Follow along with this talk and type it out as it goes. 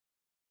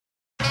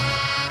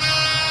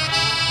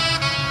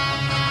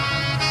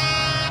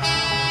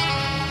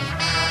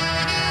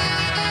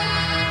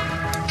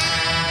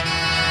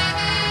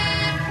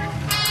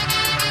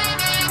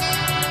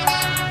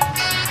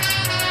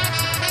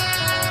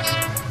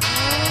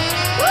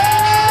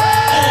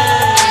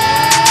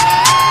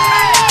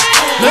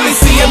Let me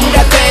see you move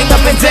that thing up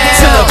and down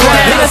to the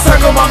ground. In a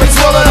circle, mommy,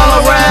 twirl it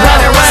all around.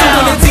 So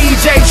when the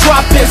DJ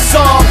drop this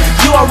song,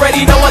 you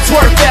already know a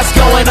Twerkfest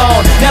going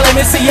on. Now let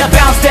me see you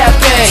bounce that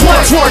thing,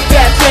 twerk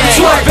that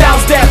thing,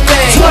 bounce that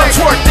thing,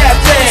 twerk that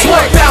thing,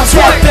 bounce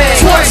that thing,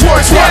 twerk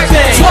that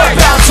thing,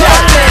 bounce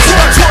that thing,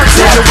 twerk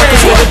that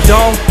thing. With a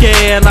donkey,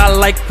 and I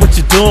like what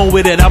you're doing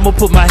with it. I'ma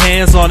put my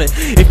hands on it.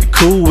 If you're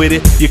cool with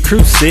it, your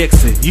crew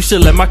sexy. You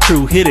should let my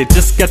crew hit it.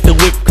 Just got the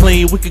whip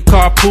clean, we can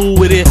carpool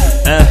with it.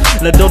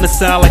 Now don't it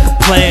sound like a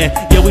plan?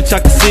 Yeah, we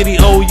Chocolate City.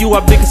 Oh, you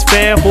our biggest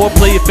fan. Boy,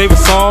 play your favorite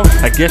song.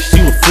 I guess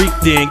you a freak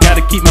then.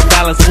 Gotta keep my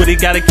balance with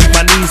it. Gotta keep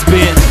my knees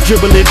bent.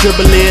 Dribble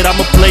it,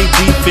 I'ma play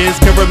defense.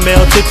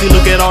 Caramel tipsy,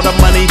 look at all the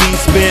money he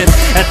spent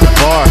at the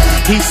bar.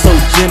 He's so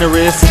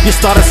generous. You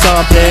started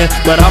something,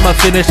 but I'ma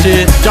finish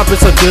it. Drop it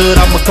so good,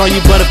 I'ma call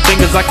you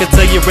Butterfingers. I can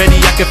tell you ready,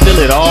 I can feel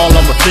it all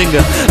on my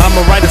finger.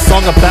 I'ma write a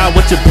song about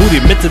what your booty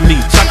meant to me.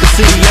 Chocolate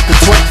City at the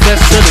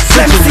Twerkfest to the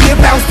century. Let me see you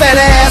bounce that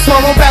ass,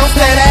 mama, bounce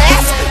that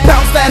ass.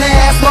 Bounce that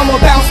ass, mama,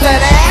 bounce that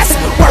ass.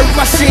 Work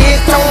my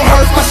shit, don't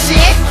hurt my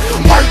shit.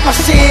 Work my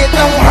shit,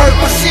 don't hurt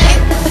my shit.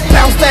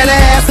 Bounce that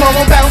ass,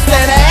 mama, bounce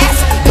that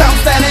ass.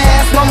 Bounce that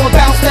ass, mama,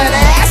 bounce that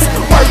ass.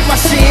 Work my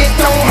shit,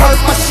 don't hurt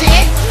my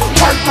shit.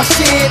 Work my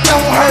shit,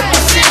 don't hurt my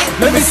shit.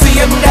 Let me see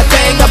you move that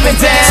thing up and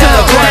down to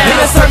the ground. In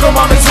a circle,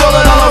 mommy, twirl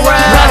it all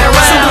around.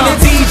 So when the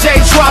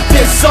DJ drop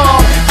this song,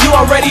 you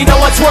already know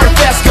a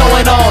Twerkfest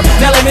going on.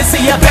 Now let me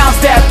see you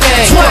bounce that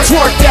thing,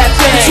 twerk that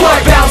thing,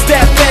 bounce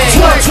that thing,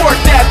 twerk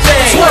that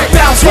thing,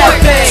 bounce that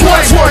thing,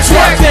 twerk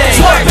that thing,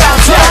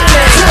 bounce that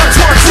thing,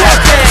 twerk that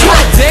thing.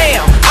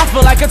 Damn, I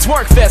feel like a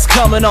Twerkfest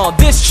coming on.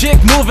 This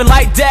chick moving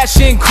like Dash,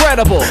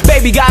 incredible.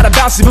 Baby got a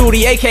bouncy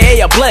booty,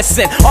 aka a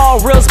blessing. All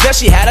real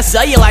special, she had a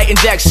cellulite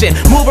injection.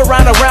 Move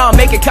around,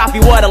 make it copy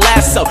what a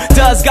lasso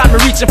does. Got me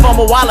reaching for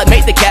my wallet,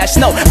 make the cash.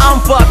 No,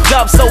 I'm fucked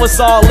up, so it's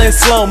all in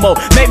slow-mo.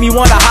 Make me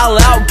wanna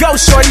holler out, go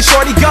shorty,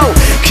 shorty, go.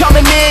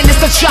 Coming in, it's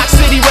the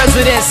Chocolate City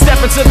resident. Step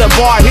into the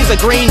bar, here's a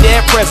green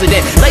dead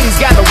president. Ladies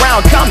gather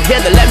around, come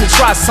here to let me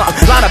try something.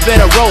 Line up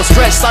in a row,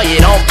 stretch so you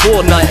don't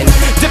pull nothing.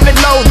 Dip it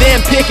low,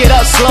 then pick it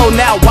up slow.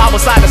 Now wobble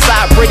side to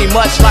side, pretty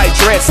much like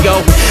dress go.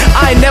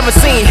 I ain't never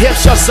seen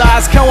hips your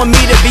size. Come with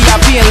me to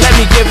VIP and let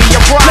me give you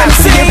your prize. Let me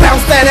see you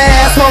bounce that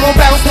ass, mama,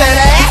 bounce that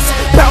ass.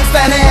 Bounce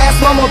that ass,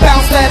 mama,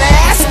 bounce that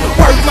ass.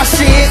 Work my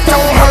shit,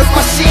 don't hurt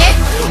my shit.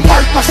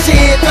 Work my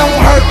shit, don't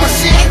hurt my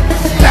shit.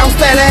 Bounce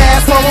that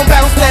ass, mama,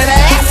 bounce that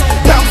ass.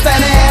 Bounce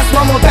that ass,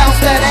 mama, bounce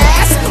that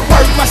ass.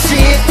 Work my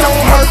shit,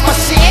 don't hurt my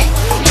shit.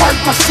 Work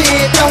my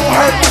shit, don't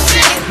hurt my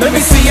shit. Let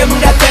me see you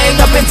move that thing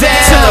up and down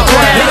to the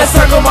ground. In a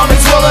circle, mommy,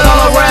 twirl it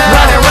all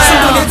around. So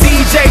when the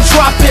DJ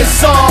drop this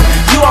song,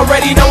 you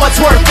already know a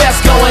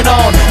Twerkfest going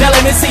on. Now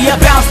let me see you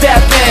bounce that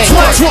thing,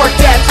 twerk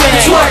that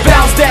thing,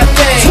 bounce that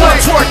thing,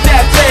 twerk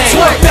that thing,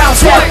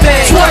 bounce that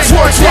thing,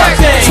 twerk that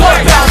thing,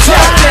 bounce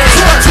that thing,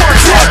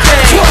 twerk that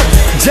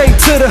thing. J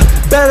to the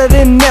better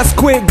than that's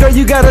quick. Girl,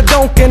 you got a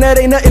donk and that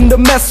ain't nothing to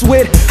mess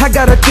with. I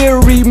got a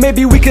theory,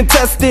 maybe we can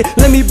test it.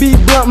 Let me be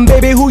blunt,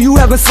 baby, who you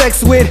having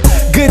sex with?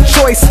 Good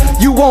choice,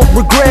 you won't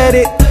regret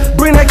it.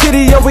 Bring that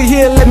kitty over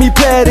here, let me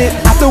pet it.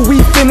 After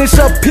we finish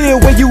up here,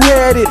 where you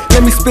headed?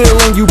 Let me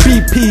spill on you,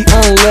 BP,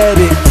 let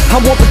it.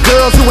 I want the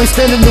girls who ain't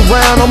standing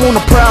around. I'm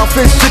on a proud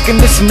fish chicken,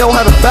 that she know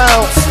how to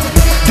bounce.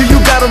 Do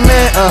you got a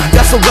man?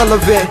 That's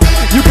irrelevant.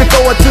 You can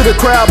throw it to the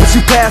crowd, but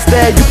you pass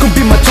that. You can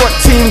be my twerk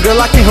team, girl,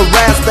 I can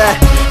harass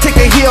that. Take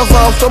her heels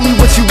off, show me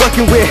what you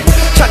working with.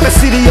 Chocolate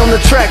City on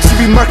the track, she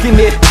be murking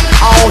it.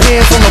 All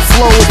hands on the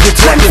floor if you're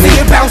twerking it. Let me see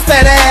you bounce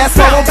that ass,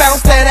 mama,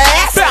 bounce that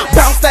ass.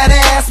 Bounce that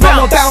ass,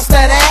 mama, bounce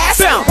that ass.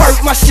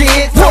 Work my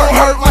shit, don't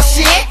hurt my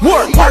shit.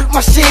 Work my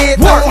shit,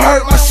 don't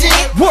hurt my shit.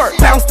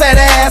 Bounce that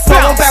ass.